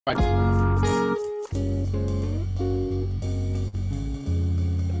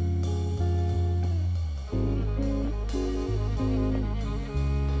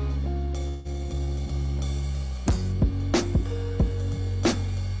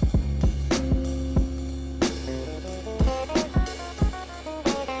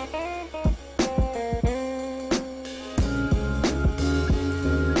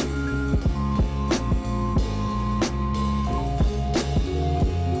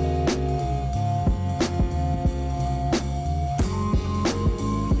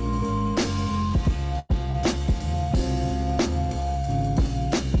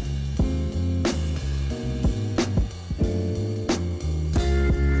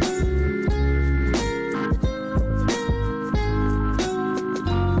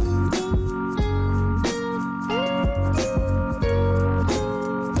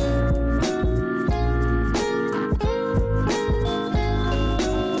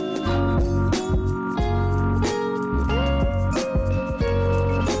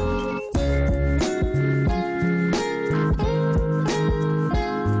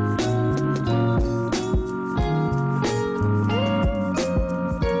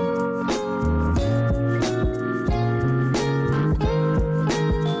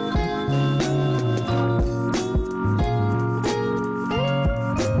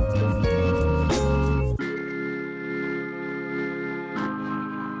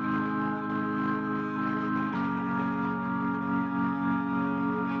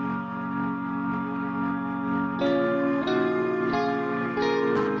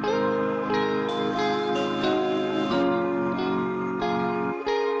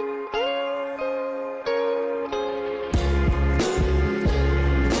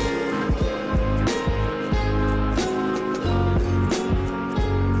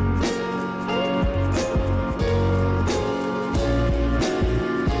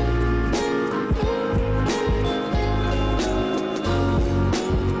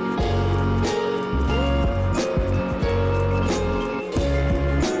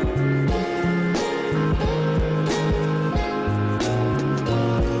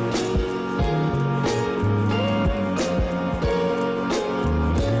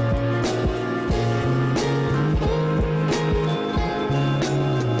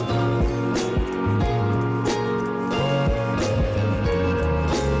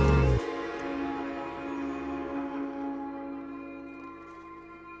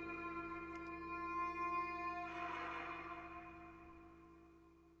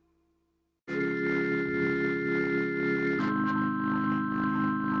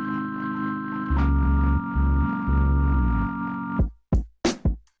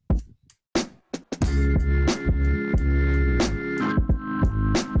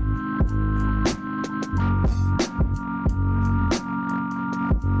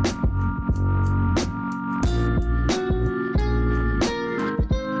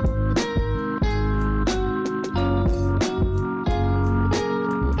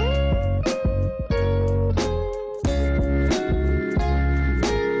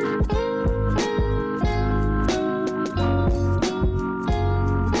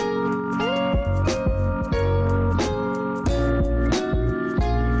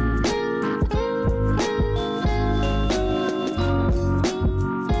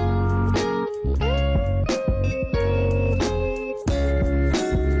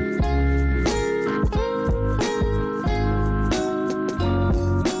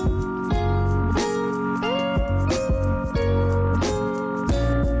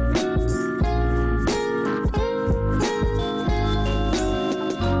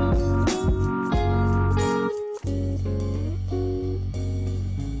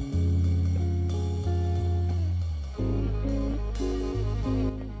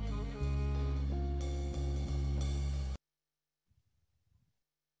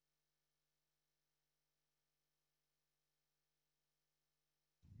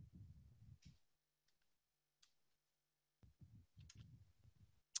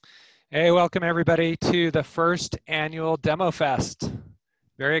Hey, welcome everybody to the first annual DEMOFEST.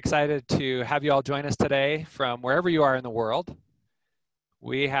 Very excited to have you all join us today from wherever you are in the world.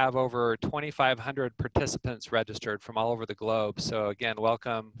 We have over 2,500 participants registered from all over the globe. So again,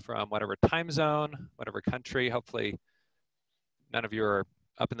 welcome from whatever time zone, whatever country. Hopefully none of you are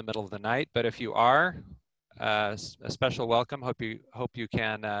up in the middle of the night, but if you are, a special welcome. Hope you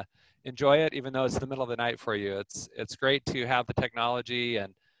can enjoy it, even though it's the middle of the night for you. It's great to have the technology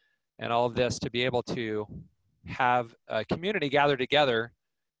and all of this to be able to have a community gather together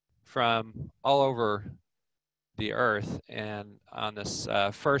from all over the earth and on this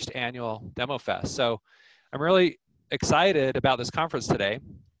first annual DEMOFEST. So I'm really excited about this conference today.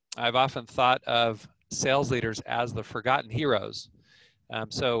 I've often thought of sales leaders as the forgotten heroes.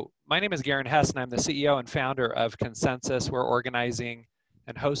 So my name is Garen Hess, and I'm the CEO and founder of Consensus. We're organizing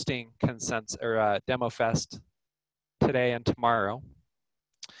and hosting DEMOFEST today and tomorrow.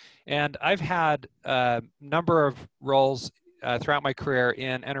 And I've had a number of roles throughout my career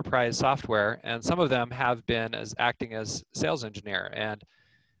in enterprise software, and some of them have been as acting as sales engineer. And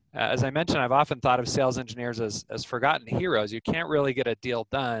as I mentioned, I've often thought of sales engineers as forgotten heroes. You can't really get a deal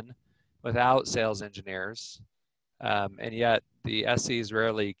done without sales engineers. And yet the SEs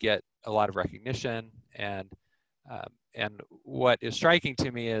rarely get a lot of recognition. And what is striking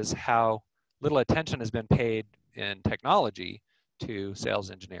to me is how little attention has been paid in technology to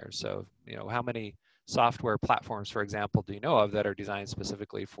sales engineers. So, how many software platforms, for example, do you know of that are designed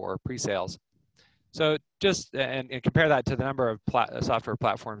specifically for pre-sales? So just, and compare that to the number of software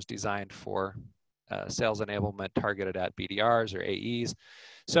platforms designed for sales enablement targeted at BDRs or AEs.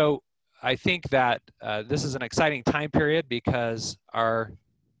 So I think that this is an exciting time period because our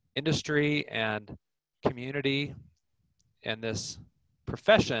industry and community and this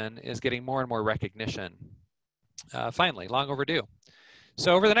profession is getting more and more recognition. Finally, long overdue.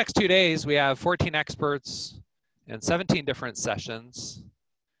 So over the next 2 days, we have 14 experts and 17 different sessions.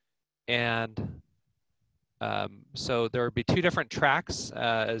 And so there will be 2 different tracks.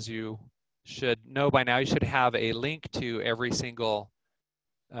 As you should know by now, you should have a link to every single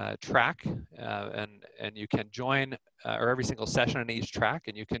track, and you can join, or every single session on each track,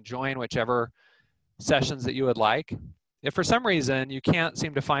 and you can join whichever sessions that you would like. If for some reason you can't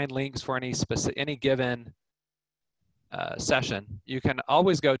seem to find links for any given session, you can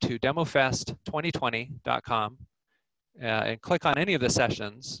always go to demofest2020.com and click on any of the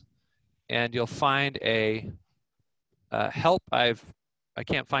sessions, and you'll find a help. I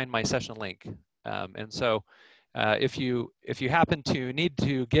can't find my session link, and so if you happen to need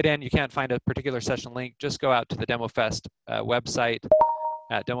to get in, you can't find a particular session link, just go out to the DEMOFEST website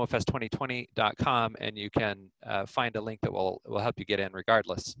at demofest2020.com, and you can find a link that will help you get in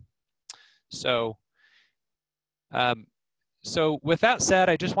regardless. So with that said,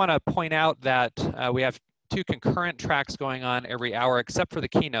 I just want to point out that we have 2 concurrent tracks going on every hour except for the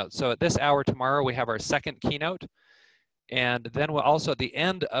keynote. So at this hour tomorrow, we have our second keynote. And then we'll also, at the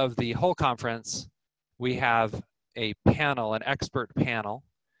end of the whole conference, we have a panel, an expert panel,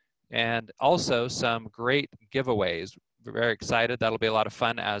 and also some great giveaways. We're very excited. That'll be a lot of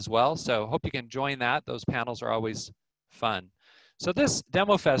fun as well. So hope you can join that. Those panels are always fun. So this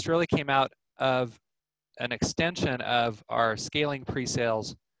DEMOFEST really came out of an extension of our Scaling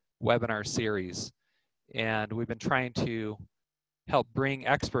Pre-Sales webinar series. And we've been trying to help bring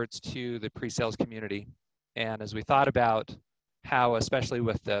experts to the pre-sales community. And as we thought about how, especially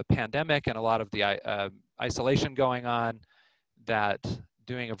with the pandemic and a lot of the isolation going on, that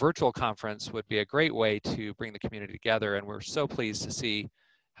doing a virtual conference would be a great way to bring the community together. And we're so pleased to see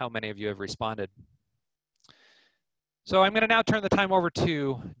how many of you have responded. So I'm going to now turn the time over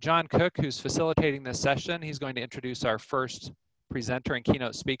to John Cook, who's facilitating this session. He's going to introduce our first presenter and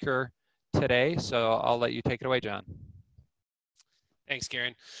keynote speaker today. So I'll let you take it away, John. Thanks,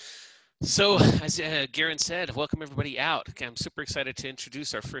 Garen. So as Garen said, welcome everybody out. I'm super excited to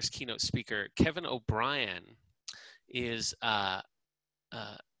introduce our first keynote speaker. Kevin O'Brien is a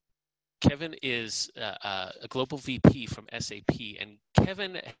global VP from SAP, and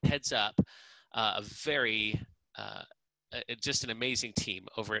Kevin heads up a very just an amazing team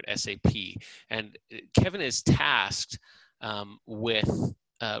over at SAP. And Kevin is tasked with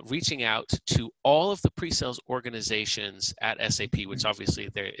reaching out to all of the pre-sales organizations at SAP, which obviously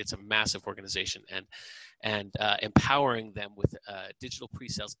it's a massive organization, and empowering them with digital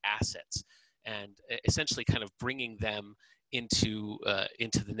pre-sales assets, and essentially kind of bringing them into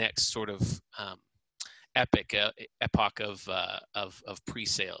the next sort of epoch of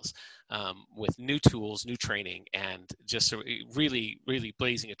pre-sales, with new tools, new training, and just really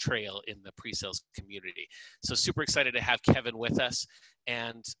blazing a trail in the pre-sales community. So super excited to have Kevin with us,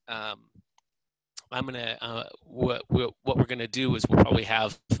 and I'm gonna what we're gonna do is we're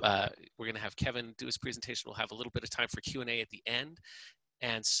gonna have Kevin do his presentation. We'll have a little bit of time for Q&A at the end.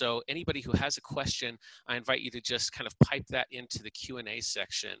 And so anybody who has a question, I invite you to just kind of pipe that into the Q&A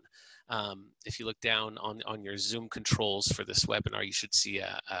section. If you look down on your Zoom controls for this webinar, you should see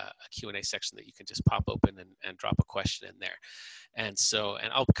a Q&A section that you can just pop open and drop a question in there. And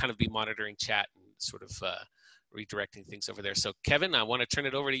I'll kind of be monitoring chat and sort of redirecting things over there. So Kevin, I want to turn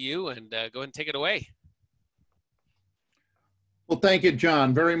it over to you, and go ahead and take it away. Well, thank you,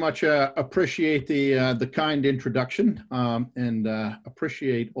 John. Very much appreciate the kind introduction, and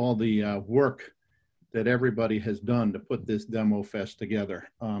appreciate all the work that everybody has done to put this DEMOFEST together.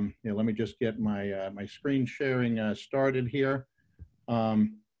 Let me just get my my screen sharing started here,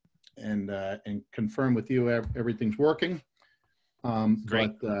 and confirm with you everything's working.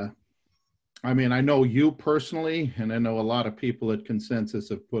 Great. I mean, I know you personally, and I know a lot of people at Consensus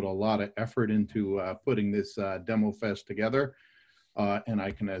have put a lot of effort into putting this DEMOFEST together. And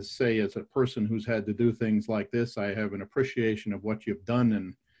I can say, as a person who's had to do things like this, I have an appreciation of what you've done.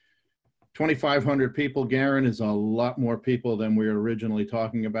 And 2,500 people, Garen, is a lot more people than we were originally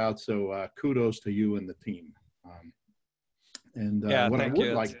talking about. So kudos to you and the team. Yeah, what thank I would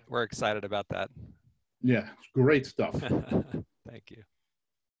you. like, We're excited about that. yeah, it's great stuff. Thank you.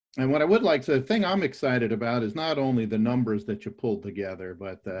 And what I would like to, the thing I'm excited about is not only the numbers that you pulled together,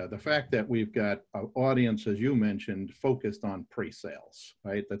 but the fact that we've got an audience, as you mentioned, focused on pre-sales,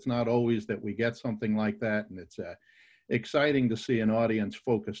 right? That's not always that we get something like that. And it's exciting to see an audience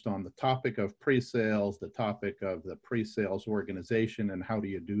focused on the topic of pre-sales, the topic of the pre-sales organization, and how do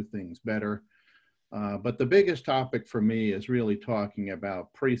you do things better. But the biggest topic for me is really talking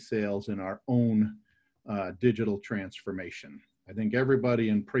about pre-sales in our own digital transformation. I think everybody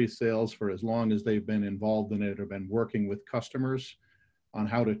in pre-sales, for as long as they've been involved in it, have been working with customers on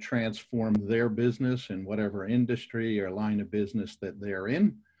how to transform their business in whatever industry or line of business that they're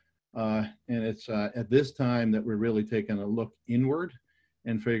in. And it's at this time that we're really taking a look inward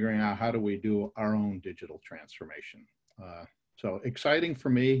and figuring out how do we do our own digital transformation. So exciting for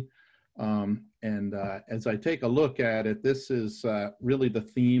me. As I take a look at it, this is really the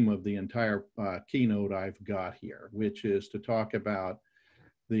theme of the entire keynote I've got here, which is to talk about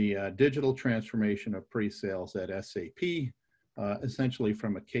the digital transformation of pre-sales at SAP, essentially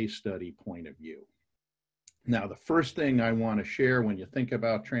from a case study point of view. Now, the first thing I want to share when you think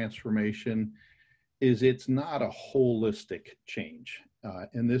about transformation is it's not a holistic change.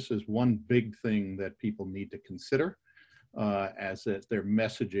 And this is one big thing that people need to consider. As they're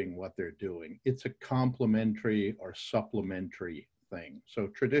messaging what they're doing. It's a complementary or supplementary thing. So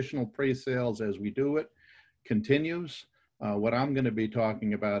traditional pre-sales as we do it continues. What I'm going to be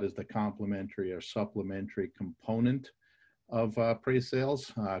talking about is the complementary or supplementary component of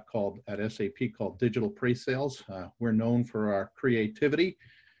pre-sales called at SAP called Digital Presales. We're known for our creativity.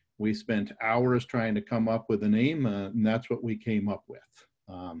 We spent hours trying to come up with a name, and that's what we came up with.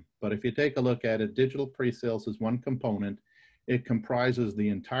 But if you take a look at it, digital pre-sales is one component. It comprises the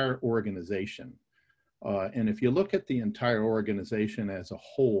entire organization. And if you look at the entire organization as a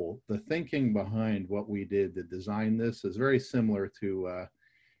whole, the thinking behind what we did to design this is very similar to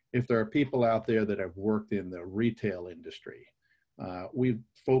if there are people out there that have worked in the retail industry. We've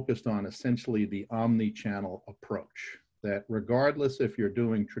focused on essentially the omni-channel approach, that regardless if you're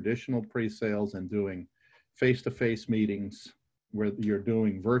doing traditional pre-sales and doing face-to-face meetings, whether you're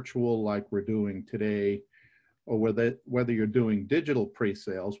doing virtual like we're doing today, or whether you're doing digital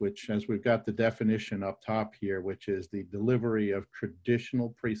pre-sales, which as we've got the definition up top here, which is the delivery of traditional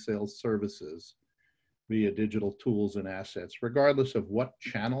pre-sales services via digital tools and assets. Regardless of what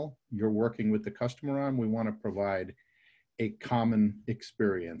channel you're working with the customer on, we want to provide a common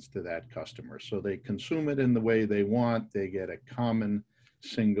experience to that customer. So they consume it in the way they want, they get a common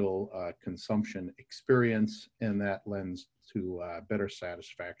single consumption experience, and that lends to better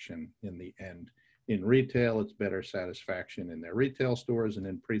satisfaction in the end. In retail, it's better satisfaction in their retail stores, and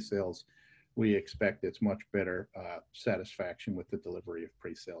in pre-sales, we expect it's much better satisfaction with the delivery of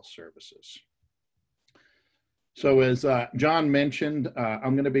pre-sales services. So as John mentioned,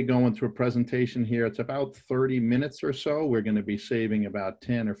 I'm going to be going through a presentation here. It's about 30 minutes or so. We're going to be saving about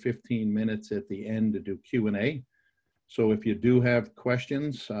 10 or 15 minutes at the end to do Q&A. So if you do have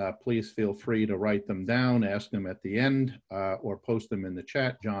questions, please feel free to write them down, ask them at the end, or post them in the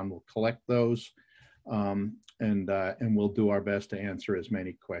chat. John will collect those, and we'll do our best to answer as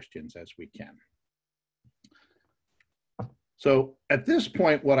many questions as we can. So at this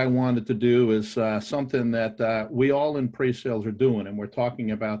point, what I wanted to do is something that we all in pre-sales are doing, and we're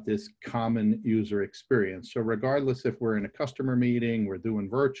talking about this common user experience. So regardless if we're in a customer meeting, we're doing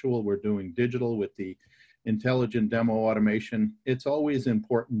virtual, we're doing digital with the intelligent demo automation, it's always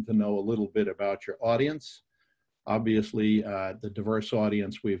important to know a little bit about your audience. Obviously, the diverse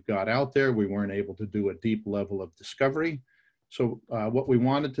audience we've got out there, we weren't able to do a deep level of discovery. So what we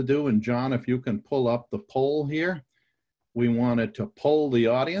wanted to do, and John, if you can pull up the poll here, we wanted to poll the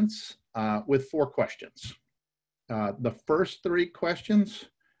audience with 4 questions. The first 3 questions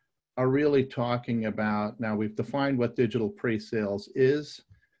are really talking about, now we've defined what digital pre-sales is.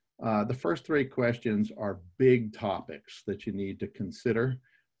 The first 3 questions are big topics that you need to consider.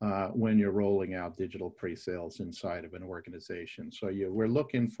 when you're rolling out digital pre-sales inside of an organization. So we're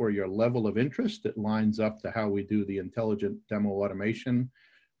looking for your level of interest. It lines up to how we do the intelligent demo automation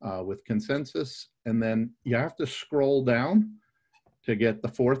with consensus. And then you have to scroll down to get the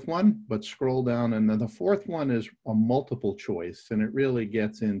fourth one, but scroll down. And then the fourth one is a multiple choice. And it really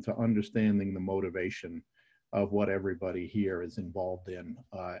gets into understanding the motivation of what everybody here is involved in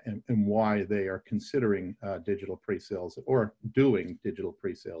and why they are considering digital pre-sales or doing digital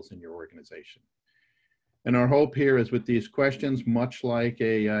pre-sales in your organization. And our hope here is with these questions, much like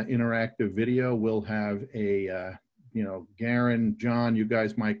a interactive video, we'll have a, Garen, John, you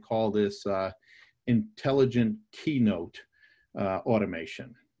guys might call this intelligent keynote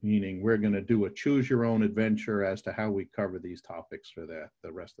automation, meaning we're going to do a choose your own adventure as to how we cover these topics for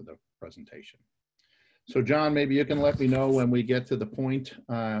the rest of the presentation. So John, maybe you can let me know when we get to the point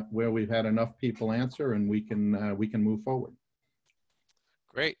where we've had enough people answer and we can move forward.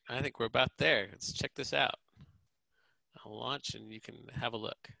 Great. I think we're about there. Let's check this out. I'll launch and you can have a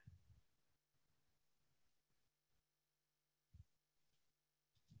look.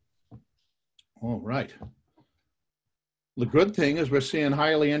 All right. The good thing is we're seeing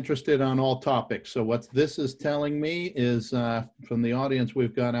highly interested on all topics. So what this is telling me is from the audience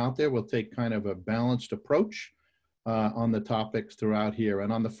we've got out there, we'll take kind of a balanced approach on the topics throughout here.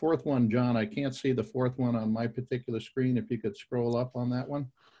 And on the fourth one, John, I can't see the fourth one on my particular screen. If you could scroll up on that one.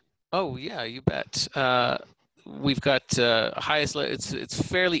 Oh, yeah, you bet. We've got highest, it's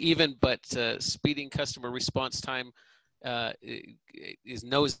fairly even, but speeding customer response time is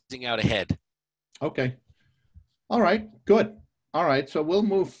nosing out ahead. Okay. All right, good. All right, so we'll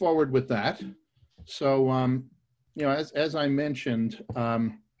move forward with that. So, as I mentioned,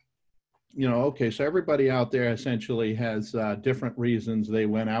 okay, so everybody out there essentially has different reasons they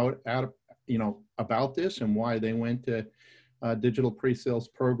went out, about this and why they went to digital pre-sales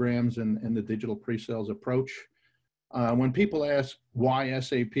programs and the digital pre-sales approach. When people ask why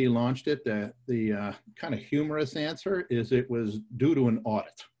SAP launched it, the kind of humorous answer is it was due to an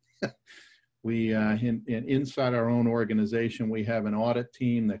audit. We, inside our own organization, we have an audit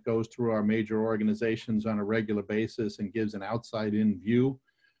team that goes through our major organizations on a regular basis and gives an outside-in view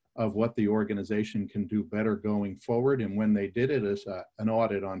of what the organization can do better going forward. And when they did it as an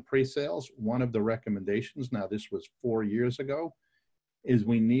audit on pre-sales, one of the recommendations, now this was 4 years ago, is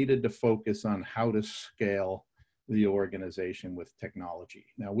we needed to focus on how to scale the organization with technology.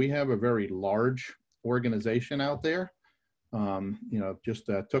 Now, we have a very large organization out there. Just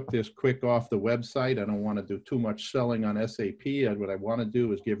took this quick off the website. I don't want to do too much selling on SAP. What I want to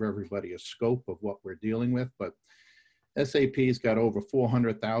do is give everybody a scope of what we're dealing with. But SAP's got over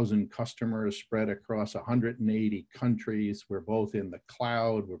 400,000 customers spread across 180 countries. We're both in the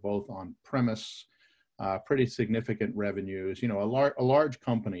cloud. We're both on premise. Pretty significant revenues. A large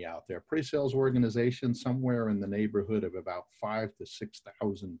company out there. Pre-sales organization somewhere in the neighborhood of about 5,000 to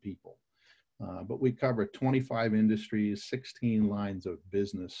 6,000 people. But we cover 25 industries, 16 lines of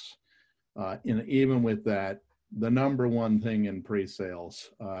business. Even with that, the number one thing in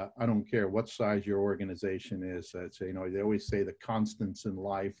pre-sales, I don't care what size your organization is, they always say the constants in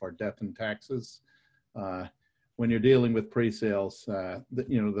life are death and taxes. When you're dealing with pre-sales,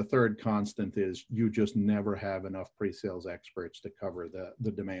 the third constant is you just never have enough pre-sales experts to cover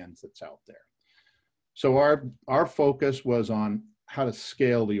the demands that's out there. So our focus was on how to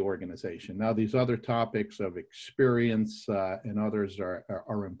scale the organization. Now, these other topics of experience and others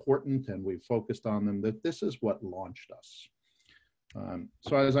are important, and we've focused on them, that this is what launched us.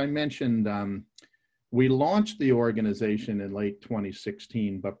 So as I mentioned, we launched the organization in late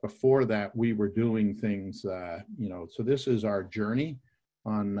 2016, but before that, we were doing things, so this is our journey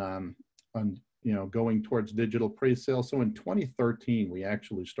on going towards digital pre-sale. So in 2013, we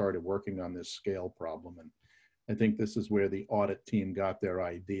actually started working on this scale problem. And I think this is where the audit team got their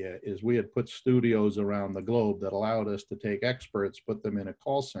idea, is we had put studios around the globe that allowed us to take experts, put them in a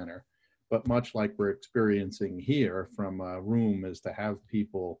call center, but much like we're experiencing here from a room, is to have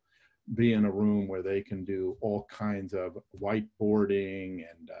people be in a room where they can do all kinds of whiteboarding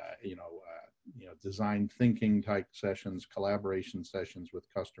and, design thinking type sessions, collaboration sessions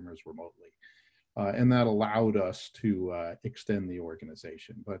with customers remotely. And that allowed us to extend the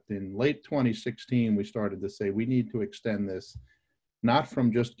organization. But in late 2016, we started to say we need to extend this, not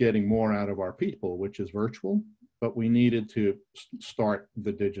from just getting more out of our people, which is virtual, but we needed to start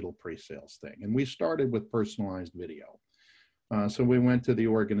the digital pre-sales thing. And we started with personalized video. So we went to the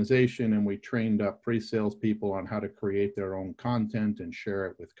organization and we trained up pre-sales people on how to create their own content and share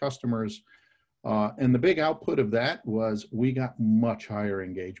it with customers. And the big output of that was we got much higher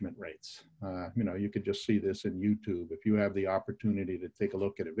engagement rates. You know, you could just see this in YouTube. If you have the opportunity to take a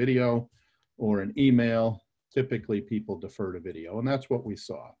look at a video or an email, typically people defer to video, and that's what we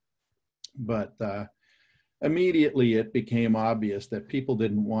saw. But immediately it became obvious that people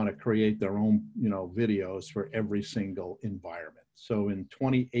didn't want to create their own, you know, videos for every single environment. So in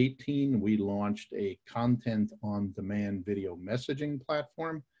 2018, we launched a content on demand video messaging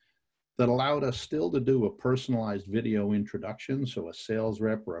platform that allowed us still to do a personalized video introduction. So a sales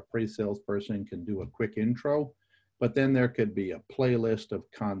rep or a pre-sales person can do a quick intro, but then there could be a playlist of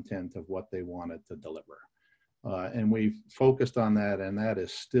content of what they wanted to deliver. And we've focused on that, and that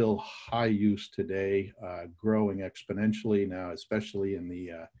is still high use today, growing exponentially now, especially in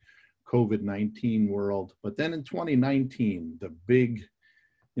the COVID-19 world. But then in 2019, the big,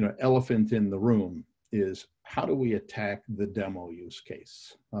 you know, elephant in the room is how do we attack the demo use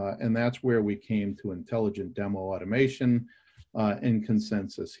case? And that's where we came to intelligent demo automation and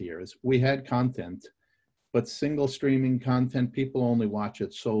consensus here is we had content, but single streaming content, people only watch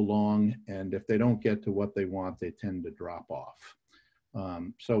it so long, and if they don't get to what they want, they tend to drop off.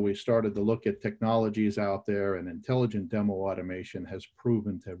 So we started to look at technologies out there, and intelligent demo automation has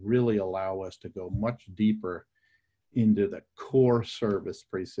proven to really allow us to go much deeper into the core service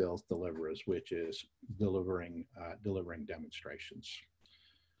pre-sales delivers, which is delivering demonstrations.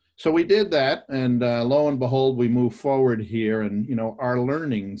 So we did that, and lo and behold, we move forward here. And you know, our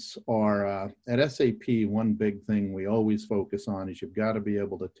learnings are at SAP. One big thing we always focus on is you've got to be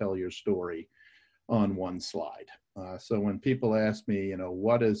able to tell your story on one slide. So when people ask me, you know,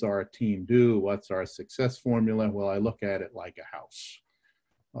 what does our team do? What's our success formula? Well, I look at it like a house.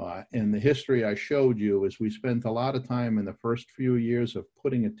 And the history I showed you is we spent a lot of time in the first few years of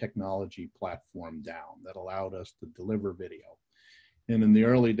putting a technology platform down that allowed us to deliver video. And in the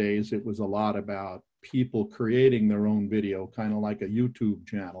early days, it was a lot about people creating their own video, kind of like a YouTube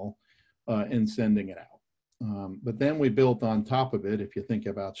channel, and sending it out. But then we built on top of it, if you think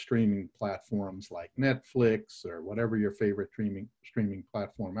about streaming platforms like Netflix or whatever your favorite streaming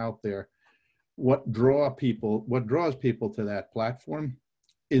platform out there, what draws people to that platform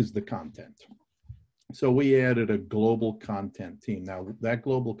is the content. So we added a global content team. Now that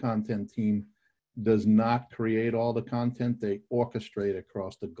global content team does not create all the content, they orchestrate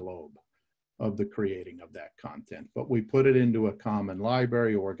across the globe of the creating of that content. But we put it into a common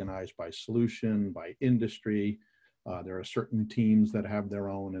library organized by solution, by industry. There are certain teams that have their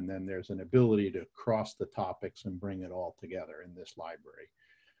own, and then there's an ability to cross the topics and bring it all together in this library.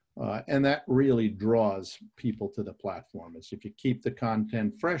 And that really draws people to the platform. Is if you keep the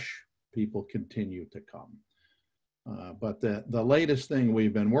content fresh, people continue to come. But the latest thing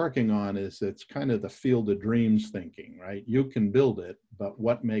we've been working on is it's kind of the field of dreams thinking, right? You can build it, but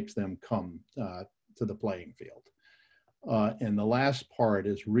what makes them come to the playing field? And the last part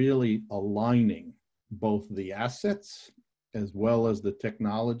is really aligning both the assets as well as the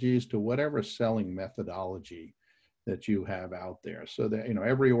technologies to whatever selling methodology that you have out there. So that, you know,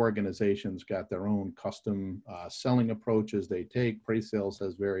 every organization's got their own custom selling approaches they take. Pre-sales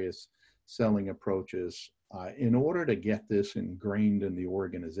has various selling approaches. In order to get this ingrained in the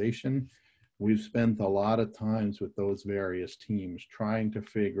organization, we've spent a lot of times with those various teams trying to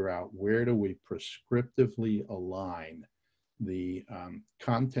figure out where do we prescriptively align the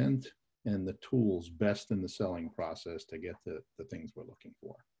content and the tools best in the selling process to get the things we're looking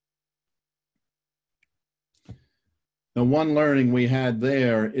for. Now, one learning we had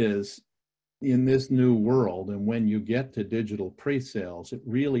there is in this new world, and when you get to digital pre-sales, it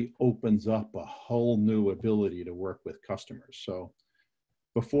really opens up a whole new ability to work with customers. So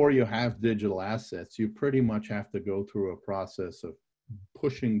before you have digital assets, you pretty much have to go through a process of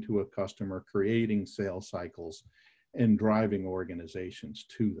pushing to a customer, creating sales cycles, and driving organizations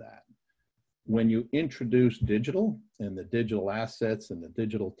to that. When you introduce digital and the digital assets and the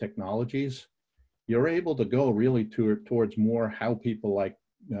digital technologies, you're able to go really towards more how people like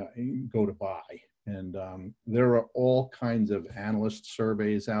go to buy. And there are all kinds of analyst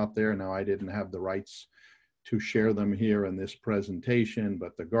surveys out there. Now, I didn't have the rights to share them here in this presentation,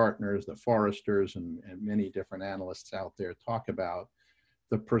 but the Gartners, the Forresters, and many different analysts out there talk about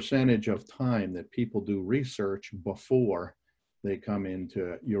the percentage of time that people do research before they come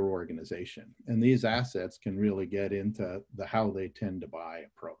into your organization. And these assets can really get into the how they tend to buy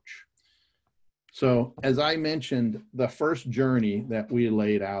approach. So as I mentioned, the first journey that we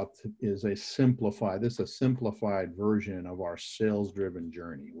laid out is a simplified version of our sales-driven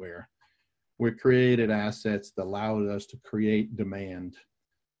journey, where we created assets that allowed us to create demand.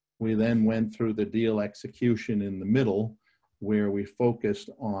 We then went through the deal execution in the middle, where we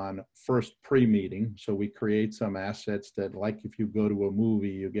focused on first pre-meeting. So we create some assets that, like if you go to a movie,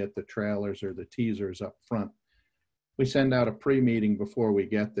 you get the trailers or the teasers up front. We send out a pre-meeting before we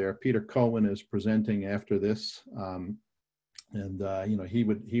get there. Peter Cohen is presenting after this. You know,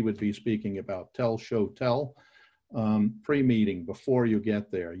 he would be speaking about tell, show, tell. Pre-meeting, before you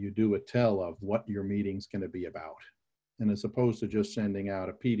get there, you do a tell of what your meeting's going to be about. And as opposed to just sending out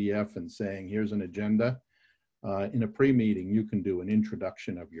a PDF and saying, here's an agenda, in a pre-meeting, you can do an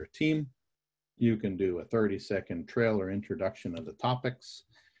introduction of your team. You can do a 30-second trailer introduction of the topics,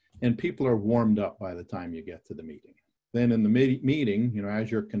 and people are warmed up by the time you get to the meeting. Then in the meeting, you know,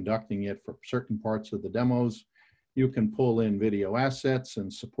 as you're conducting it for certain parts of the demos, you can pull in video assets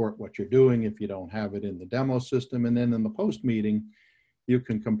and support what you're doing if you don't have it in the demo system. And then in the post-meeting, you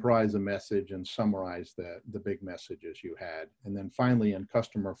can comprise a message and summarize the big messages you had. And then finally, in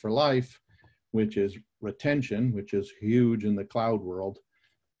Customer for Life, which is retention, which is huge in the cloud world,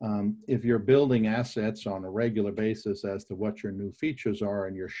 if you're building assets on a regular basis as to what your new features are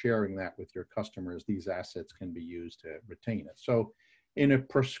and you're sharing that with your customers, these assets can be used to retain it. So in a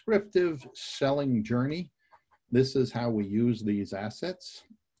prescriptive selling journey, this is how we use these assets.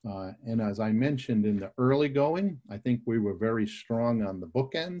 And as I mentioned in the early going, I think we were very strong on the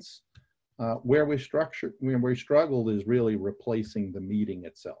bookends. Where we struggled is really replacing the meeting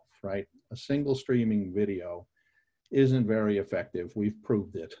itself, right? A single streaming video isn't very effective. We've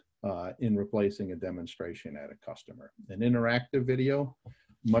proved it in replacing a demonstration at a customer. An interactive video,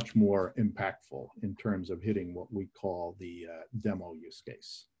 much more impactful in terms of hitting what we call the demo use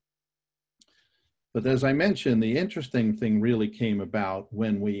case. But as I mentioned, the interesting thing really came about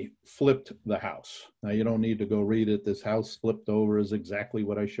when we flipped the house. Now, you don't need to go read it. This house flipped over is exactly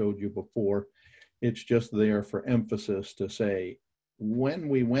what I showed you before. It's just there for emphasis to say, when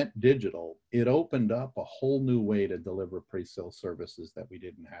we went digital, it opened up a whole new way to deliver pre-sale services that we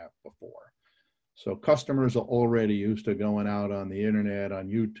didn't have before. So customers are already used to going out on the internet, on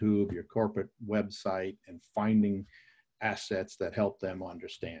YouTube, your corporate website, and finding assets that help them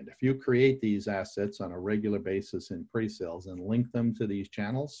understand. If you create these assets on a regular basis in pre-sales and link them to these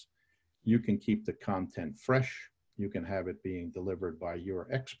channels, you can keep the content fresh. You can have it being delivered by your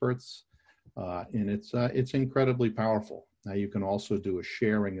experts, and it's incredibly powerful. Now you can also do a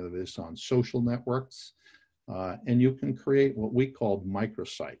sharing of this on social networks, and you can create what we call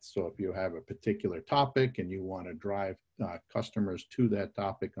microsites. So if you have a particular topic and you want to drive customers to that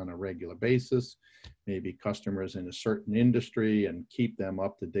topic on a regular basis, maybe customers in a certain industry, and keep them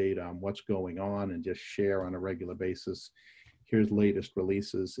up to date on what's going on and just share on a regular basis. Here's latest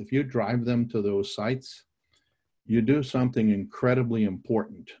releases. If you drive them to those sites, you do something incredibly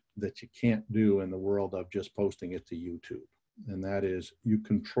important that you can't do in the world of just posting it to YouTube. And that is, you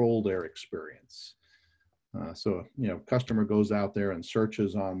control their experience. So, you know, customer goes out there and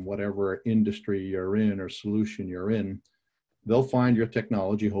searches on whatever industry you're in or solution you're in, they'll find your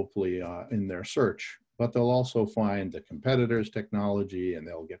technology, hopefully in their search, but they'll also find the competitor's technology, and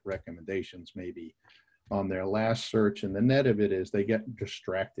they'll get recommendations maybe on their last search. And the net of it is they get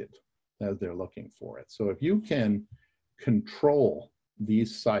distracted as they're looking for it. So if you can control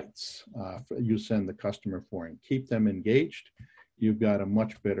these sites you send the customer for and keep them engaged, you've got a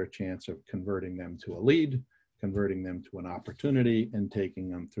much better chance of converting them to a lead, converting them to an opportunity, and taking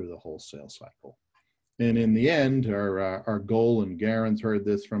them through the whole sales cycle. And in the end, our goal, and Garen's heard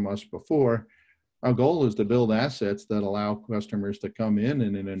this from us before, our goal is to build assets that allow customers to come in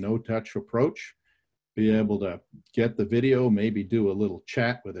and in a no-touch approach, be able to get the video, maybe do a little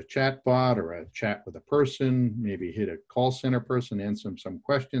chat with a chat bot or a chat with a person, maybe hit a call center person, answer some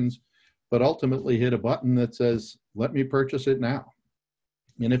questions, but ultimately hit a button that says, let me purchase it now.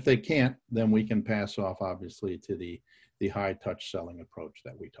 And if they can't, then we can pass off, obviously, to the high touch selling approach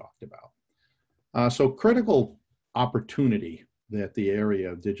that we talked about. So critical opportunity that the area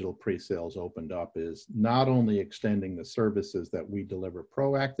of digital pre-sales opened up is not only extending the services that we deliver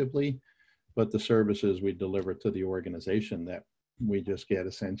proactively, but the services we deliver to the organization that we just get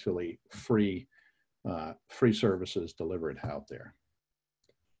essentially free services delivered out there.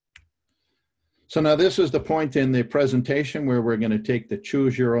 So now this is the point in the presentation where we're going to take the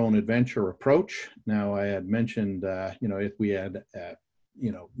choose your own adventure approach. Now I had mentioned, you know, if we had,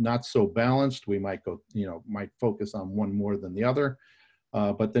 you know, not so balanced, we might go, you know, might focus on one more than the other.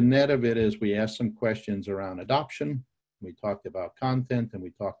 But the net of it is we asked some questions around adoption. We talked about content and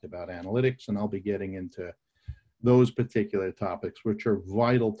we talked about analytics, and I'll be getting into those particular topics, which are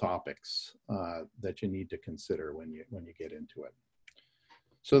vital topics that you need to consider when you get into it.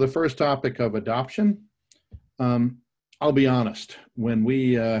 So the first topic of adoption, I'll be honest, when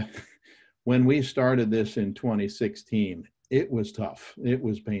we started this in 2016, it was tough. It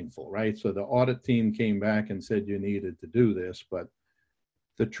was painful, right? So the audit team came back and said you needed to do this, but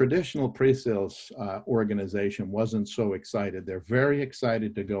the traditional pre-sales organization wasn't so excited. They're very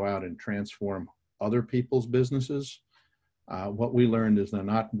excited to go out and transform other people's businesses. What we learned is they're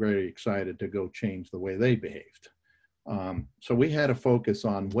not very excited to go change the way they behaved. So we had to focus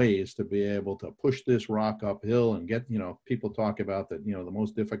on ways to be able to push this rock uphill and get, people talk about that, the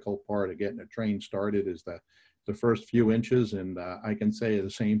most difficult part of getting a train started is the first few inches. And I can say the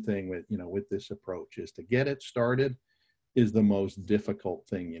same thing with, with this approach, is to get it started is the most difficult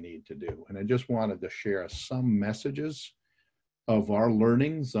thing you need to do. And I just wanted to share some messages of our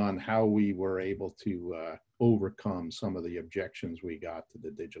learnings on how we were able to overcome some of the objections we got to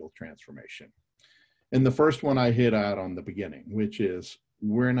the digital transformation. And the first one I hit out on the beginning, which is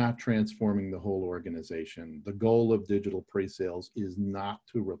we're not transforming the whole organization. The goal of digital pre-sales is not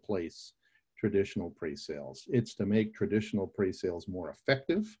to replace traditional pre-sales. It's to make traditional pre-sales more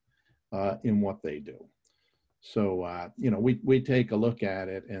effective in what they do. So, we take a look at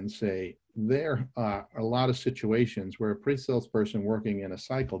it and say there are a lot of situations where a pre-sales person working in a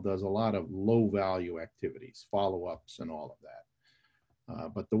cycle does a lot of low value activities, follow-ups and all of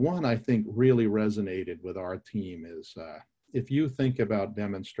that. But the one I think really resonated with our team is if you think about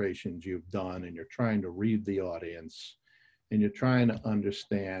demonstrations you've done and you're trying to read the audience and you're trying to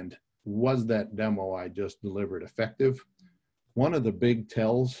understand, was that demo I just delivered effective? One of the big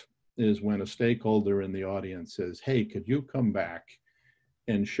tells is when a stakeholder in the audience says, hey, could you come back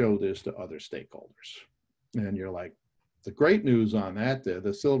and show this to other stakeholders? And you're like, the great news on that,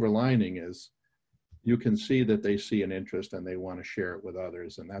 the silver lining is you can see that they see an interest and they want to share it with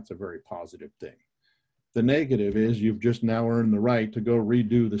others. And that's a very positive thing. The negative is you've just now earned the right to go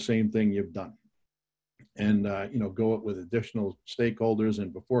redo the same thing you've done. And, go it with additional stakeholders.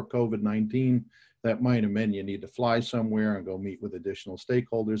 And before COVID-19, that might have meant you need to fly somewhere and go meet with additional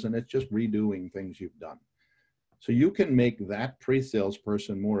stakeholders. And it's just redoing things you've done. So you can make that pre-sales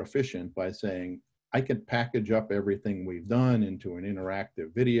person more efficient by saying, I can package up everything we've done into an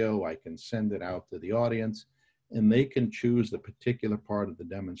interactive video. I can send it out to the audience and they can choose the particular part of the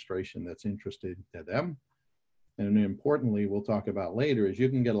demonstration that's interesting to them. And importantly, we'll talk about later, is you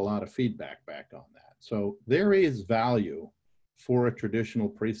can get a lot of feedback back on that. So there is value for a traditional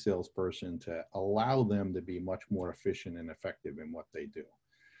pre-sales person to allow them to be much more efficient and effective in what they do.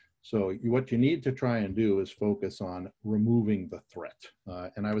 So what you need to try and do is focus on removing the threat.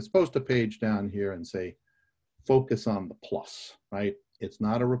 And I was supposed to page down here and say, focus on the plus, right? It's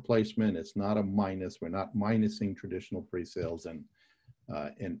not a replacement. It's not a minus. We're not minusing traditional pre-sales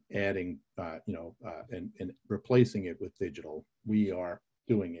and adding, and replacing it with digital. We are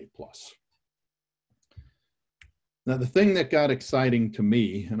doing a plus. Now, the thing that got exciting to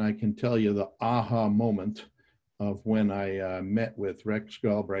me, and I can tell you the aha moment of when I met with Rex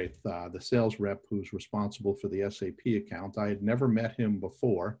Galbraith, the sales rep who's responsible for the SAP account. I had never met him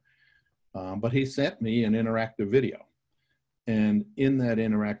before, but he sent me an interactive video. And in that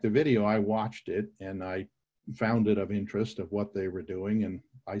interactive video, I watched it and I found it of interest of what they were doing. And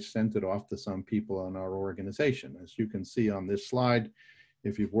I sent it off to some people in our organization. As you can see on this slide,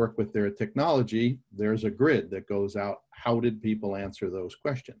 if you've worked with their technology, there's a grid that goes out. How did people answer those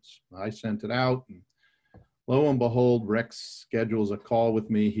questions? I sent it out and lo and behold, Rex schedules a call with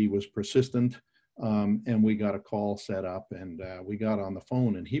me. He was persistent and we got a call set up and we got on the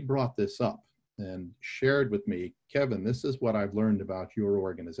phone and he brought this up and shared with me, Kevin, this is what I've learned about your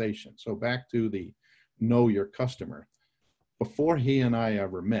organization. So back to the know your customer. Before he and I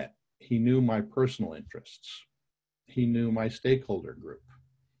ever met, he knew my personal interests. He knew my stakeholder group.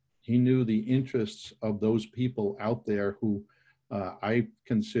 He knew the interests of those people out there who I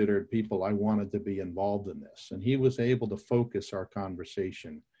considered people I wanted to be involved in this. And he was able to focus our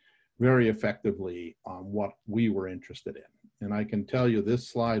conversation very effectively on what we were interested in. And I can tell you this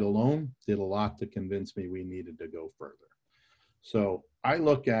slide alone did a lot to convince me we needed to go further. So I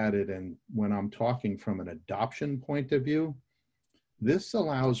look at it, and when I'm talking from an adoption point of view, this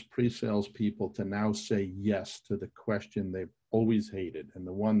allows pre-sales people to now say yes to the question they've always hated and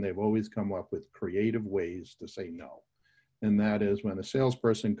the one they've always come up with creative ways to say no. And that is when a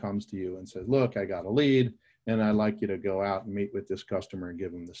salesperson comes to you and says, look, I got a lead and I'd like you to go out and meet with this customer and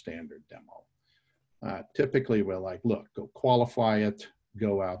give them the standard demo. Typically we're like, look, go qualify it,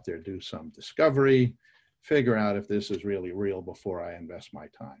 go out there, do some discovery, figure out if this is really real before I invest my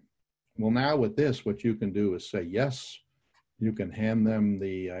time. Well, now with this, what you can do is say yes. You can hand them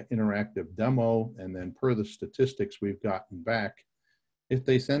the interactive demo, and then per the statistics we've gotten back, if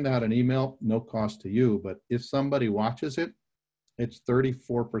they send out an email, no cost to you, but if somebody watches it, it's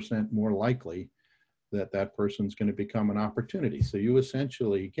 34% more likely that that person's going to become an opportunity. So you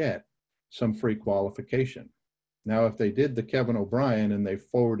essentially get some free qualification. Now, if they did the Kevin O'Brien and they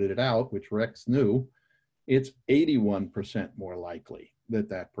forwarded it out, which Rex knew, it's 81% more likely that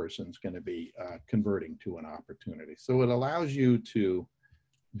that person's going to be converting to an opportunity. So it allows you to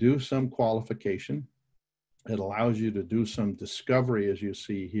do some qualification. It allows you to do some discovery, as you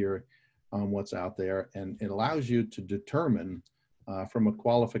see here, on what's out there. And it allows you to determine from a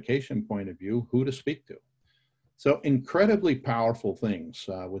qualification point of view, who to speak to. So incredibly powerful things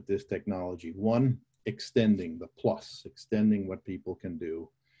with this technology. One, extending the plus, extending what people can do.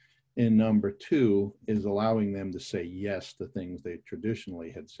 And number two is allowing them to say yes to things they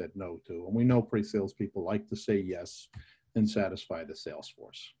traditionally had said no to. And we know pre-sales people like to say yes and satisfy the sales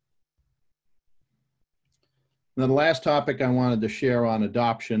force. Now, the last topic I wanted to share on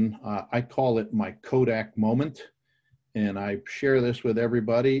adoption, I call it my Kodak moment. And I share this with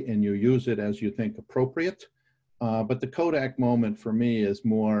everybody, and you use it as you think appropriate. But the Kodak moment for me is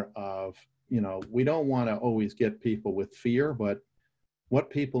more of, you know, we don't want to always get people with fear, but what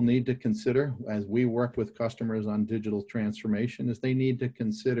people need to consider as we work with customers on digital transformation is they need to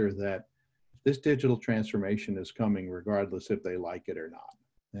consider that this digital transformation is coming regardless if they like it or not.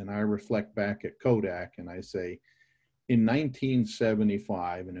 And I reflect back at Kodak and I say, in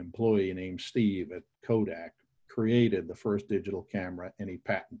 1975, an employee named Steve at Kodak created the first digital camera and he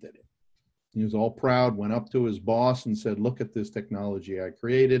patented it. He was all proud, went up to his boss and said, look at this technology I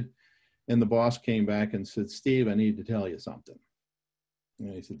created. And the boss came back and said, Steve, I need to tell you something.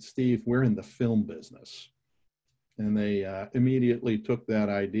 And he said, Steve, we're in the film business. And they immediately took that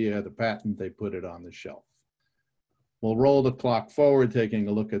idea, the patent, they put it on the shelf. We'll roll the clock forward, taking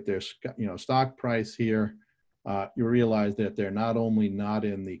a look at their stock price here. You realize that they're not only not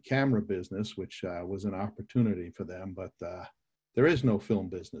in the camera business, which was an opportunity for them, but there is no film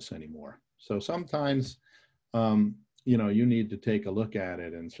business anymore. So sometimes, you need to take a look at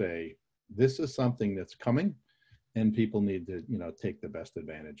it and say, this is something that's coming and people need to, take the best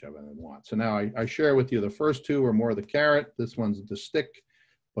advantage of it and want. So now I share with you the first two are more the carrot. This one's the stick,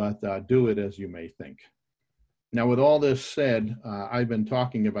 but do it as you may think. Now, with all this said, I've been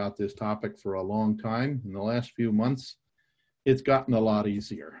talking about this topic for a long time. In the last few months, it's gotten a lot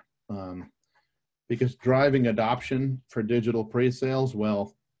easier because driving adoption for digital pre-sales,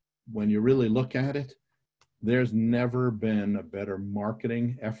 well, when you really look at it, there's never been a better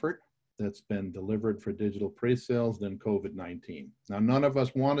marketing effort that's been delivered for digital pre-sales than COVID-19. Now, none of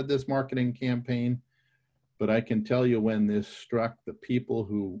us wanted this marketing campaign, but I can tell you when this struck, the people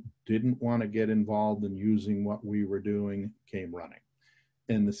who didn't want to get involved in using what we were doing came running.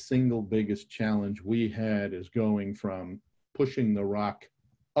 And the single biggest challenge we had is going from pushing the rock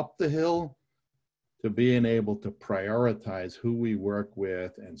up the hill to being able to prioritize who we work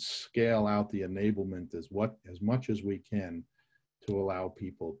with and scale out the enablement as much as we can to allow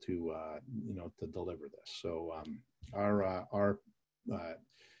people to, to deliver this. So our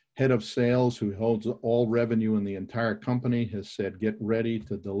head of sales, who holds all revenue in the entire company, has said, get ready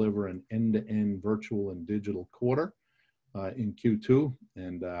to deliver an end-to-end virtual and digital quarter in Q2.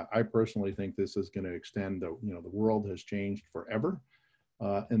 And I personally think this is going to extend, the world has changed forever.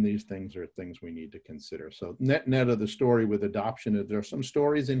 And these things are things we need to consider. So net of the story with adoption, there are some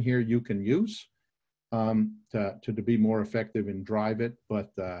stories in here you can use to be more effective and drive it.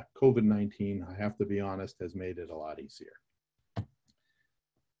 But COVID-19, I have to be honest, has made it a lot easier.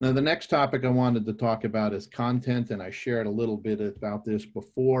 Now, the next topic I wanted to talk about is content, and I shared a little bit about this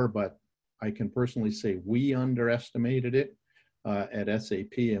before, but I can personally say we underestimated it at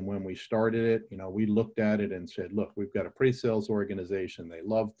SAP. And when we started it, we looked at it and said, look, we've got a pre-sales organization. They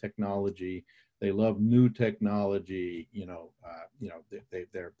love technology. They love new technology.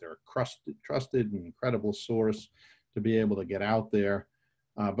 They're a trusted and incredible source to be able to get out there.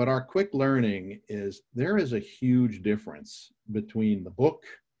 But our quick learning is there is a huge difference between the book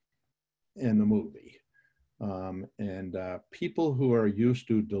and the movie. People who are used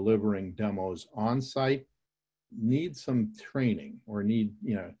to delivering demos on site need some training, or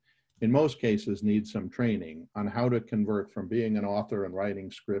in most cases need some training on how to convert from being an author and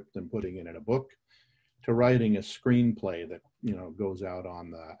writing script and putting it in a book to writing a screenplay that goes out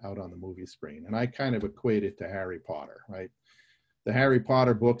on the movie screen. And I kind of equate it to Harry Potter, right? The Harry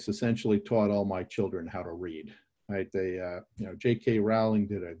Potter books essentially taught all my children how to read. Right? J.K. Rowling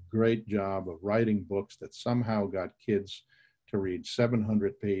did a great job of writing books that somehow got kids to read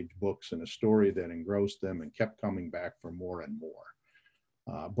 700-page books in a story that engrossed them and kept coming back for more and more.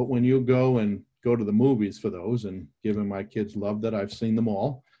 But when you go to the movies for those, and given my kids love that, I've seen them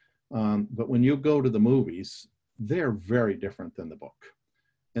all. But when you go to the movies, they're very different than the book.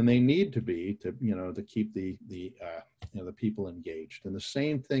 and they need to be to, to keep the people engaged. And the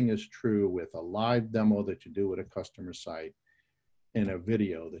same thing is true with a live demo that you do at a customer site and a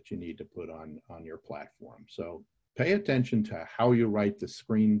video that you need to put on your platform. So pay attention to how you write the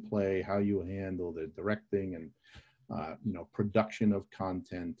screenplay, how you handle the directing and production of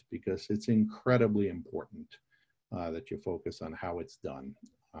content, because it's incredibly important that you focus on how it's done.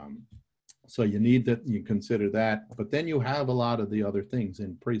 So you need that, you consider that, but then you have a lot of the other things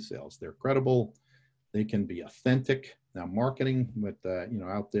in pre-sales. They're credible, they can be authentic. Now marketing, with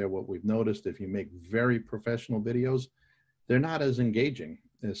out there, what we've noticed, if you make very professional videos, they're not as engaging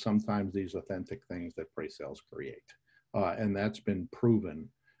as sometimes these authentic things that pre-sales create. And that's been proven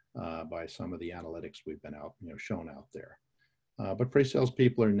by some of the analytics we've been shown out there. But pre-sales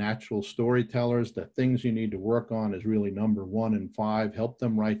people are natural storytellers. The things you need to work on is really number 1 and 5. Help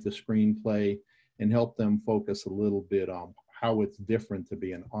them write the screenplay and help them focus a little bit on how it's different to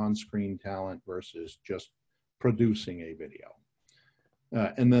be an on-screen talent versus just producing a video.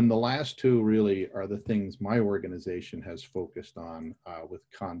 And then the last 2 really are the things my organization has focused on with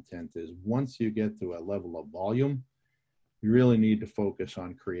content is once you get to a level of volume, you really need to focus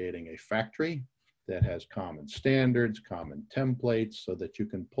on creating a factory that has common standards, common templates, so that you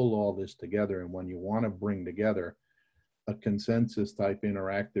can pull all this together. And when you want to bring together a consensus type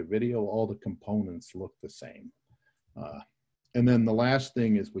interactive video, all the components look the same. And then the last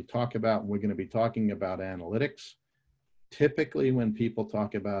thing is we're going to be talking about analytics. Typically when people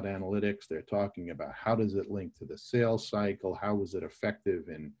talk about analytics, they're talking about how does it link to the sales cycle? How is it effective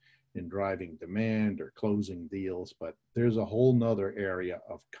in driving demand or closing deals? But there's a whole nother area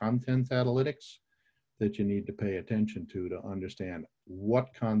of content analytics that you need to pay attention to understand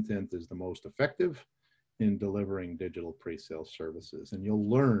what content is the most effective in delivering digital pre-sales services. And you'll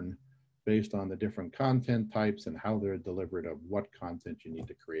learn based on the different content types and how they're delivered of what content you need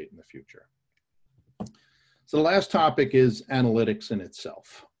to create in the future. So the last topic is analytics in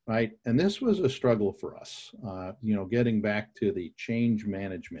itself, right? And this was a struggle for us, getting back to the change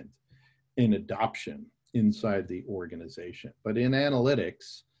management and adoption inside the organization. But in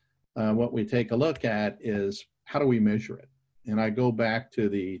analytics, what we take a look at is how do we measure it? And I go back to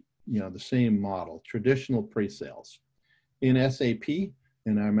the same model, traditional pre-sales. In SAP,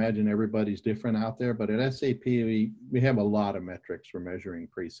 and I imagine everybody's different out there, but at SAP, we have a lot of metrics for measuring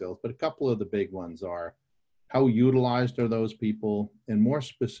pre-sales, but a couple of the big ones are how utilized are those people, and more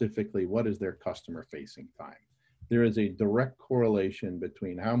specifically, what is their customer-facing time? There is a direct correlation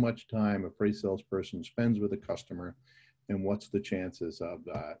between how much time a pre-sales person spends with a customer and what's the chances of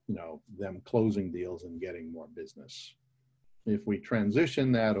them closing deals and getting more business. If we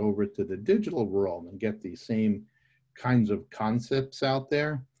transition that over to the digital world and get these same kinds of concepts out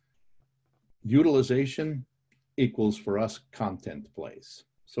there, utilization equals for us content plays.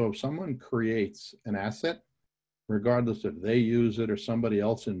 So if someone creates an asset, regardless if they use it or somebody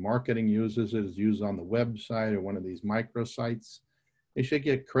else in marketing uses it, is used on the website or one of these microsites, they should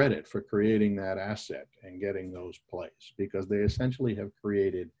get credit for creating that asset and getting those plays, because they essentially have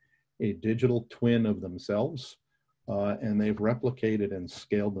created a digital twin of themselves and they've replicated and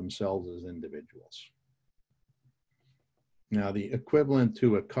scaled themselves as individuals. Now, the equivalent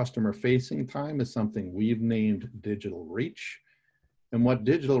to a customer-facing time is something we've named digital reach. And what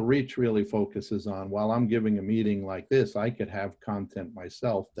digital reach really focuses on, while I'm giving a meeting like this, I could have content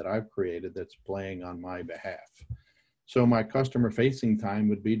myself that I've created that's playing on my behalf. So my customer-facing time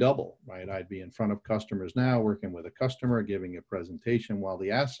would be double, right? I'd be in front of customers now, working with a customer, giving a presentation, while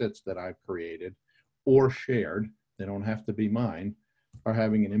the assets that I've created or shared, they don't have to be mine, are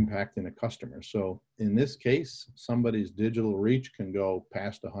having an impact in a customer. So in this case, somebody's digital reach can go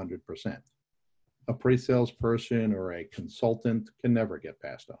past 100%. A pre-sales person or a consultant can never get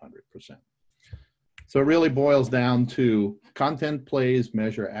past 100%. So it really boils down to content plays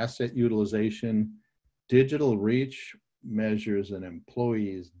measure asset utilization. Digital reach measures an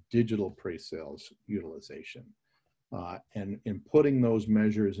employee's digital pre-sales utilization. And in putting those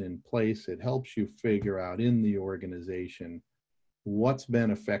measures in place, it helps you figure out in the organization what's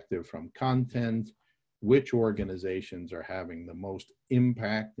been effective from content, which organizations are having the most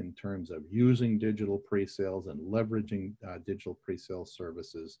impact in terms of using digital pre-sales and leveraging digital pre-sales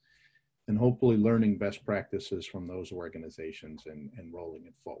services, and hopefully learning best practices from those organizations and rolling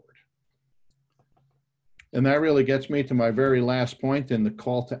it forward. And that really gets me to my very last point, and the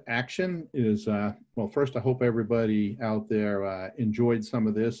call to action is, well, first, I hope everybody out there enjoyed some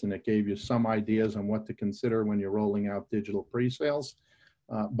of this and it gave you some ideas on what to consider when you're rolling out digital pre-sales.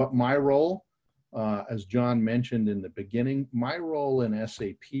 But my role, as John mentioned in the beginning, my role in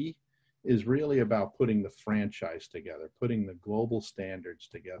SAP is really about putting the franchise together, putting the global standards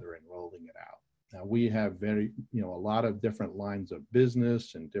together and rolling it out. Now we have a lot of different lines of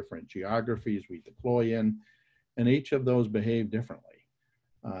business and different geographies we deploy in, and each of those behave differently.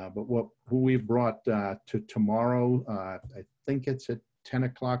 But who we've brought to tomorrow, I think it's at 10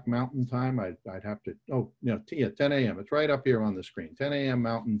 o'clock Mountain Time. I'd have to, 10 a.m. It's right up here on the screen, 10 a.m.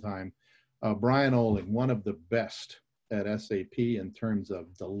 Mountain Time. Brian Oling, one of the best at SAP in terms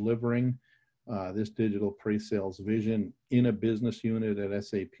of delivering this digital pre-sales vision in a business unit at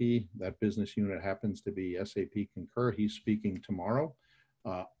SAP. That business unit happens to be SAP Concur. He's speaking tomorrow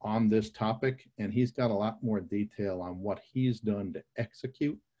on this topic, and he's got a lot more detail on what he's done to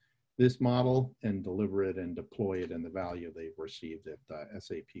execute this model and deliver it and deploy it and the value they've received at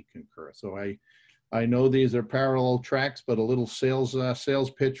SAP Concur. So I know these are parallel tracks, but a little sales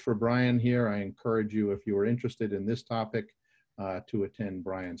pitch for Brian here. I encourage you, if you are interested in this topic, to attend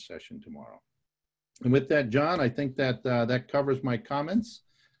Brian's session tomorrow. And with that, John, I think that that covers my comments.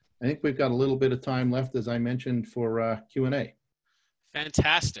 I think we've got a little bit of time left, as I mentioned, for Q&A.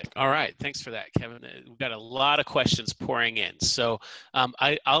 Fantastic. All right. Thanks for that, Kevin. We've got a lot of questions pouring in. So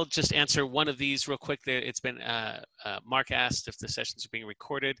I'll just answer one of these real quick. It's been, Mark asked if the sessions are being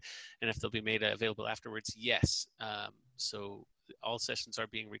recorded and if they'll be made available afterwards. Yes. So all sessions are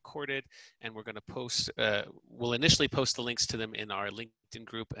being recorded, and we're going to post, we'll initially post the links to them in our LinkedIn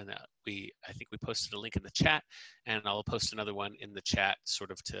group. And I think we posted a link in the chat, and I'll post another one in the chat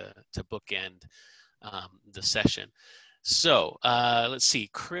sort of to bookend the session. So let's see,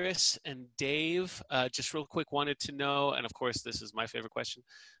 Chris and Dave just real quick wanted to know, and of course this is my favorite question,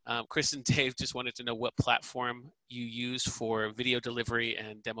 Chris and Dave just wanted to know what platform you use for video delivery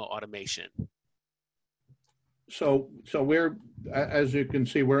and demo automation. So we're, as you can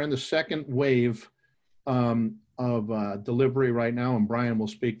see, we're in the second wave of delivery right now, and Brian will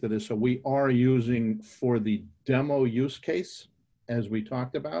speak to this. So we are using, for the demo use case, as we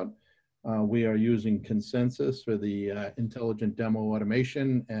talked about, we are using Consensus for the intelligent demo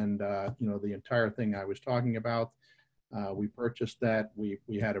automation, and the entire thing I was talking about. We purchased that. We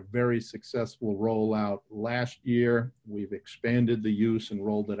had a very successful rollout last year. We've expanded the use and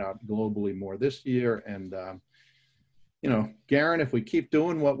rolled it out globally more this year. And Garen, if we keep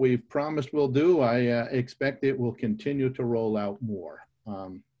doing what we've promised we'll do, I expect it will continue to roll out more.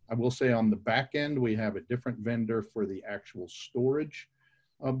 I will say on the back end, we have a different vendor for the actual storage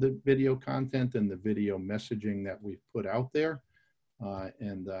of the video content and the video messaging that we've put out there.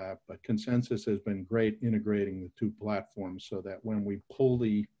 But Consensus has been great integrating the two platforms so that when we pull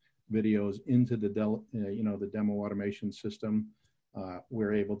the videos into the demo automation system,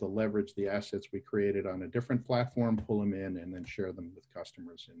 we're able to leverage the assets we created on a different platform, pull them in, and then share them with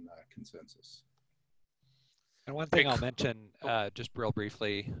customers in Consensus. And one thing I'll mention just real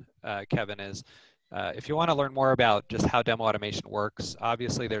briefly, Kevin, is if you want to learn more about just how demo automation works,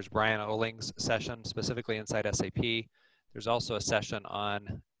 obviously there's Brian Oling's session specifically inside SAP. There's also a session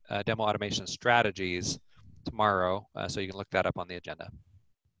on demo automation strategies tomorrow, so you can look that up on the agenda.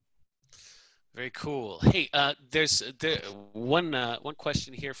 Very cool. Hey, there's one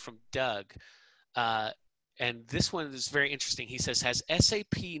question here from Doug. And this one is very interesting. He says, has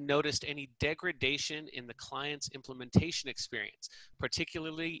SAP noticed any degradation in the client's implementation experience,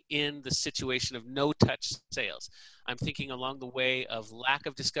 particularly in the situation of no-touch sales? I'm thinking along the way of lack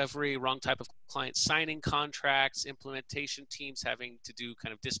of discovery, wrong type of client signing contracts, implementation teams having to do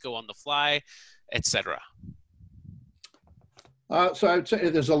kind of disco on the fly, etc. So I would say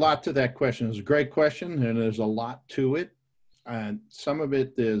there's a lot to that question. It's a great question, and there's a lot to it. And some of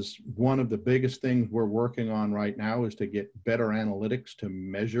it is one of the biggest things we're working on right now is to get better analytics to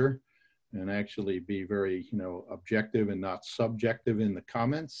measure and actually be very, objective and not subjective in the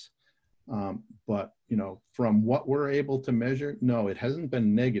comments. But, from what we're able to measure, no, it hasn't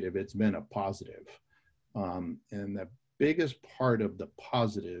been negative. It's been a positive. And the biggest part of the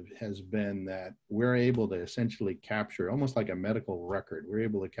positive has been that we're able to essentially capture, almost like a medical record, we're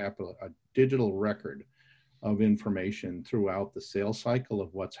able to capture a digital record of information throughout the sales cycle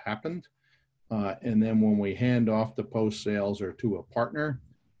of what's happened. And then when we hand off the post-sales or to a partner,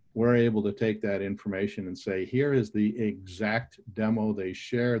 we're able to take that information and say, here is the exact demo they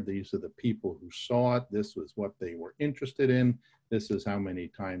shared. These are the people who saw it. This was what they were interested in. This is how many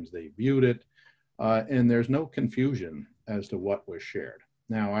times they viewed it. And there's no confusion as to what was shared.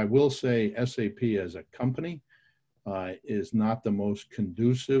 Now, I will say SAP as a company is not the most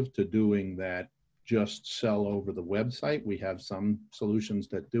conducive to doing that just sell over the website. We have some solutions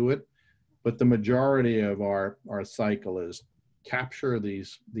that do it, but the majority of our cycle is capture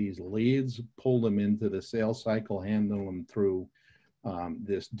these leads, pull them into the sales cycle, handle them through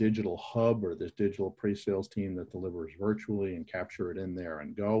this digital hub or this digital pre-sales team that delivers virtually and capture it in there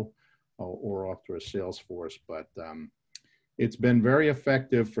and go, or off to a Salesforce. But it's been very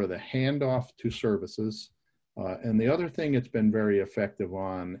effective for the handoff to services. And the other thing it's been very effective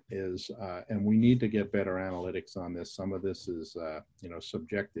on is, and we need to get better analytics on this. Some of this is,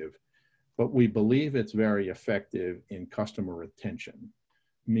 subjective, but we believe it's very effective in customer retention,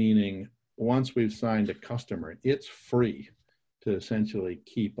 meaning once we've signed a customer, it's free to essentially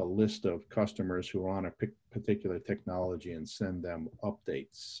keep a list of customers who are on a particular technology and send them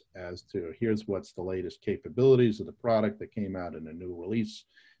updates as to here's what's the latest capabilities of the product that came out in a new release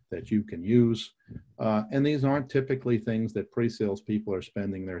that you can use. And these aren't typically things that pre-sales people are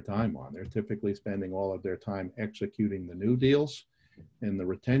spending their time on. They're typically spending all of their time executing the new deals, and the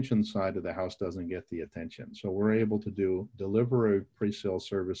retention side of the house doesn't get the attention. So we're able to deliver pre-sales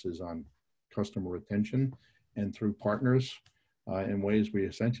services on customer retention and through partners in ways we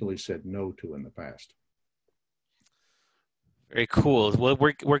essentially said no to in the past. Very cool. Well,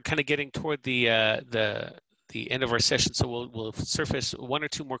 we're kind of getting toward the end of our session, so we'll surface one or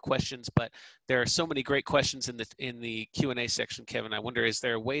two more questions. But there are so many great questions in the Q&A section, Kevin. I wonder, is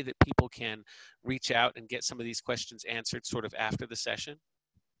there a way that people can reach out and get some of these questions answered sort of after the session?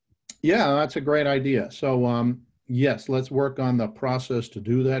 Yeah, that's a great idea. So yes, let's work on the process to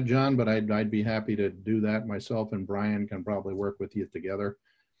do that, John. But I'd be happy to do that myself, and Brian can probably work with you together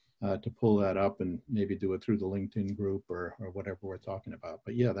to pull that up and maybe do it through the LinkedIn group or whatever we're talking about.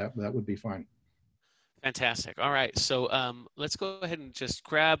 But yeah, that would be fine. Fantastic. All right. So let's go ahead and just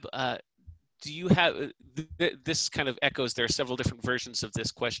grab, do you have, this kind of echoes, there are several different versions of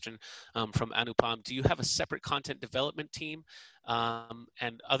this question from Anupam. Do you have a separate content development team?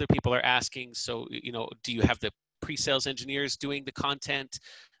 And other people are asking, so, do you have the pre-sales engineers doing the content?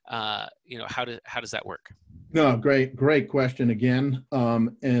 How does that work? No, great question again.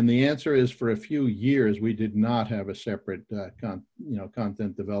 And the answer is, for a few years, we did not have a separate,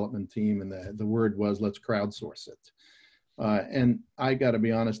 content development team. And the word was, let's crowdsource it. And I got to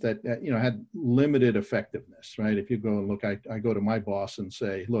be honest, that had limited effectiveness, right? If you go and look, I go to my boss and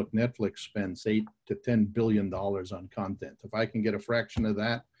say, look, Netflix spends $8 to $10 billion on content. If I can get a fraction of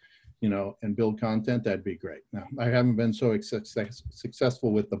that, and build content, that'd be great. Now, I haven't been so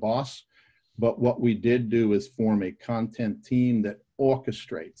successful with the boss. But what we did do is form a content team that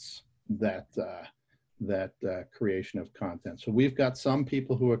orchestrates that creation of content. So we've got some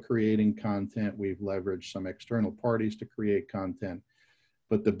people who are creating content. We've leveraged some external parties to create content.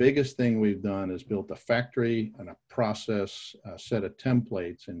 But the biggest thing we've done is built a factory and a process, a set of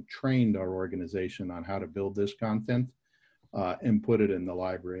templates, and trained our organization on how to build this content and put it in the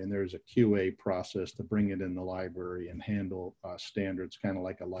library. And there's a QA process to bring it in the library and handle standards, kind of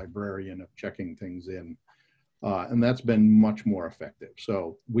like a librarian of checking things in. And that's been much more effective.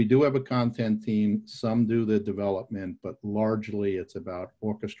 So we do have a content team. Some do the development, but largely it's about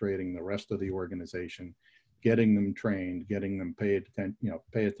orchestrating the rest of the organization, getting them trained, getting them pay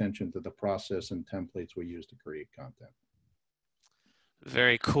attention to the process and templates we use to create content.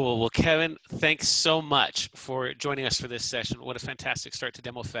 Very cool. Well, Kevin, thanks so much for joining us for this session. What a fantastic start to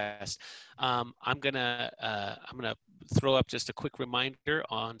DemoFest. I'm gonna throw up just a quick reminder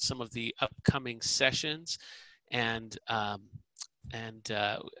on some of the upcoming sessions, and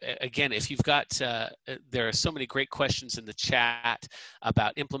again, if you've got, there are so many great questions in the chat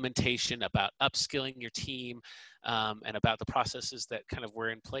about implementation, about upskilling your team, and about the processes that kind of were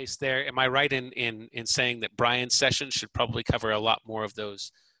in place there. Am I right in saying that Brian's session should probably cover a lot more of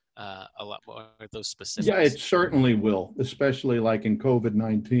those specifics? Yeah, it certainly will, especially like in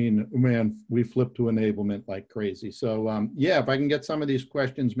COVID-19. Man, we flipped to enablement like crazy. So yeah, if I can get some of these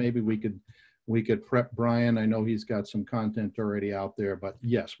questions, maybe we could prep Brian. I know he's got some content already out there, but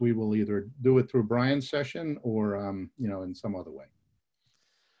yes, we will either do it through Brian's session or in some other way.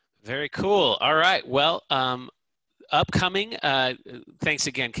 Very cool. All right. Well, upcoming, thanks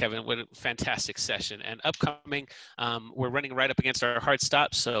again, Kevin. What a fantastic session. And upcoming, we're running right up against our hard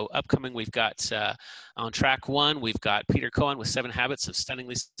stop. So upcoming, we've got on track 1, we've got Peter Cohen with 7 Habits of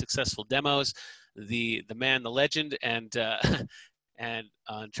Stunningly Successful Demos, the man, the legend, and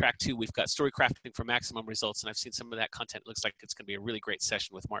on track 2, we've got Story Crafting for Maximum Results. And I've seen some of that content. It looks like it's going to be a really great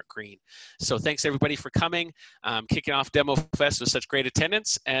session with Mark Green. So thanks, everybody, for coming, kicking off DemoFest with such great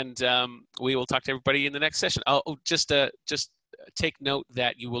attendance. And we will talk to everybody in the next session. Just take note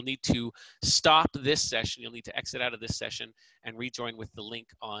that you will need to stop this session. You'll need to exit out of this session and rejoin with the link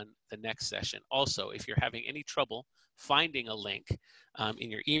on the next session. Also, if you're having any trouble finding a link in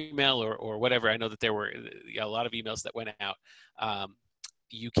your email or whatever, I know that there were a lot of emails that went out.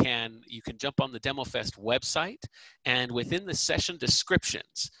 you can jump on the DEMOFEST website, and within the session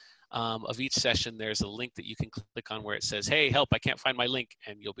descriptions of each session, there's a link that you can click on where it says, hey, help, I can't find my link,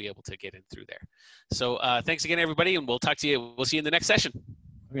 and you'll be able to get in through there. So thanks again, everybody, and we'll talk to you. We'll see you in the next session.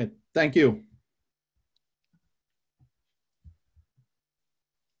 Okay, thank you.